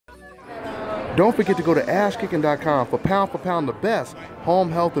Don't forget to go to asskicking.com for pound the best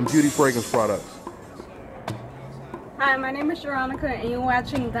home health and beauty fragrance products. Hi, my name is Veronica, and you're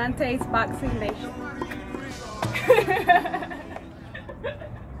watching Dante's Boxing Nation.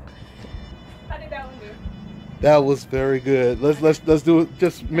 How did that one do? That was very good. Let's do it.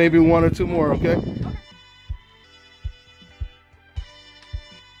 Just maybe one or two more, okay?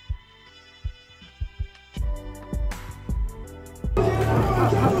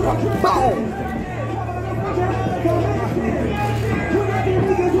 Boom!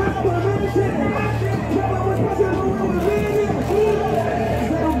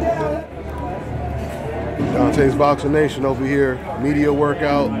 Dante's Boxing Nation over here. Media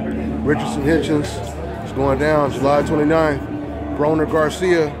workout. Richardson Hitchins. It's going down July 29th.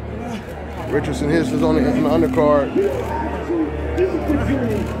 Broner-Garcia. Richardson Hitchins on the undercard. You have to dream the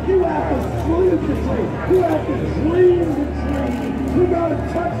dream. You have to dream the dream. You gotta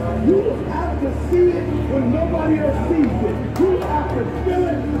touch. You have to see it when nobody else sees it. You have to feel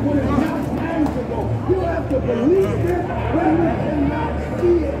it when it's not tangible. You have to believe it when you cannot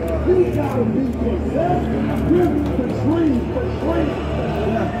see it. You gotta be possessed with the dream. The dream.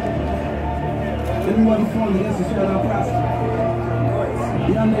 Everybody from the essence of our prosper.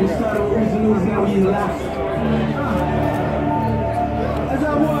 Y'all niggas started with reason news, now we lost. As I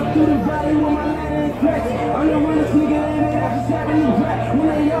walk through the valley with my light and cracks, I'm the realest nigga in it, I just happen to crack. When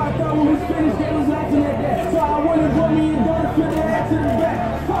they all thought we was finished, they was laughing at that. So I went and brought me a gun, flip the head to the back.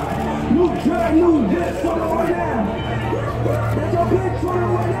 Fuck, new drug, new this, on the way down. That's your bitch on the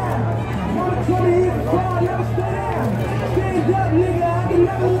way down. Mama told me he's a fraud, never stay down. Stand up, nigga, I can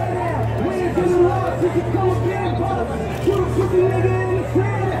never lay down. Wins in the loss, if you come up in boss. You the pussy nigga in the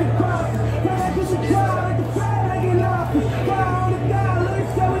sand at the cross. Now that's just a trial, like the flag, like an office. Fire on the dial, look,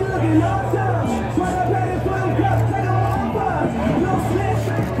 so we looking awesome. Try to pay it for them cups, take them all bus. No snitch,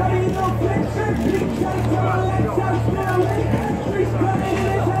 how do you know flinch? Big chase, on my legs, I'm still lit. Streets coming in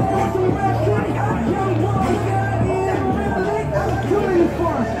his head, with some real shit. Young boy, look at me in the real league. I'm killing the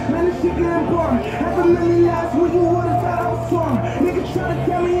farm, man, this shit getting boring. Half a million lives, when you would've thought I was strong. Niggas try to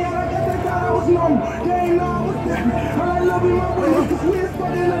tell me out, I guess they thought I was normal. They ain't know I was different. I like love in my way, cause we is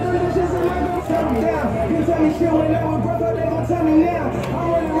fucking up the dishes and I gon' set them down. You tell me shit when they were broke up, they gon' tell me now.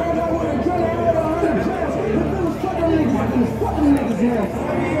 I'm running around, I would've done it with 100 pounds. If it was fucking niggas, I could've fucking niggas now.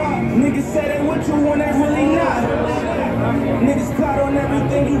 Niggas say they with you when they really not. Niggas caught on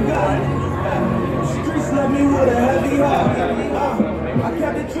everything you got. Streets love me with a heavy heart. I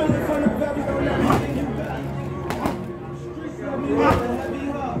kept it trilling from the very on everything you got. Streets love me with a heavy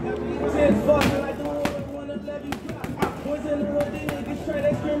heart. 10 fucking like the one wanna let you drop. Boys in the hood, these niggas straight,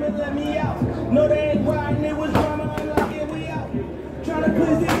 they screaming, let me out. No, they ain't riding, it was drama, I'm like, yeah, we out. Tryna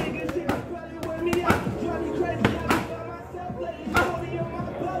please these niggas, shit, they probably wear me out. Drive me crazy, I be by myself lately. Shorty on my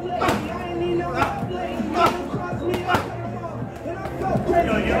butt lately, I ain't need no help lately. Niggas cross me, I cut them off. And I'm so crazy,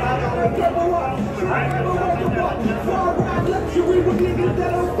 I gotta give a walk. Should I ever walk the walk? So I ride luxury with niggas that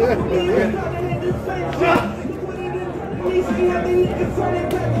don't fuck with me. We started in this same shit. Look what it did to me, see how these niggas turn it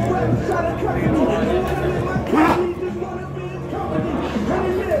back to rap, try to cover me. They wanna live my company, just wanna be in company.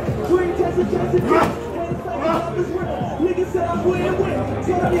 Honey minute, dream test and chase it down. Hands like love is real. Niggas said I wouldn't win,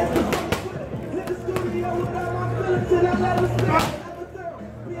 so I guess the fuck is real. Hit the studio without my feelings and I let them spit. Never thorough,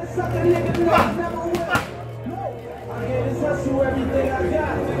 be a sucker nigga, never will. No, I gave this hustle everything I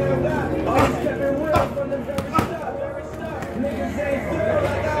got. Always kept it real from the very start. Niggas ain't feel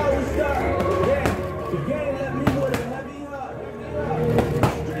like I always start. Yeah, the game left me with a heavy heart.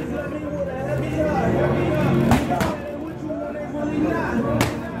 Streets left me with a heavy heart. Niggas say they with you when they really not.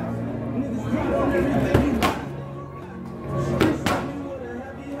 Niggas caught on everything you got. Streets left me with a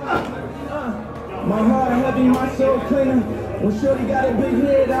heavy heart. My heart heavy, my soul cleaner. When Shorty got a big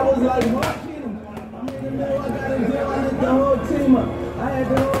head, I was like, heart cleaner. I'm in the middle, I got a deal, I hit the whole team up. I had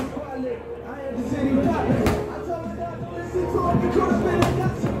the whole squad lit, I had the city poppin'. I told my dad, don't listen to them, you could've been a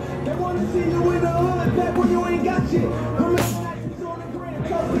gotcha. They wanna see you in the hood, back when you ain't got shit. Remember actions on the grand,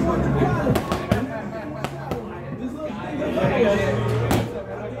 cause we went to college. And that's in my shower, this little thing of life.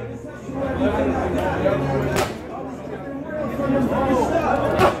 I gave this hustle everything I got. Always kept it real from the very start.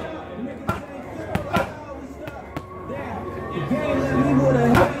 Niggas ain't feel like I always start. Damn, the game let me with a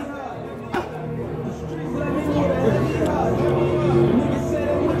heavy heart. The streets let me with a heavy heart. Niggas say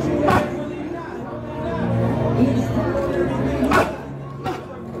they with you, they really not. Niggas caught on everything you got.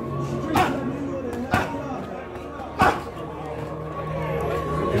 The streets let me with a heavy heart.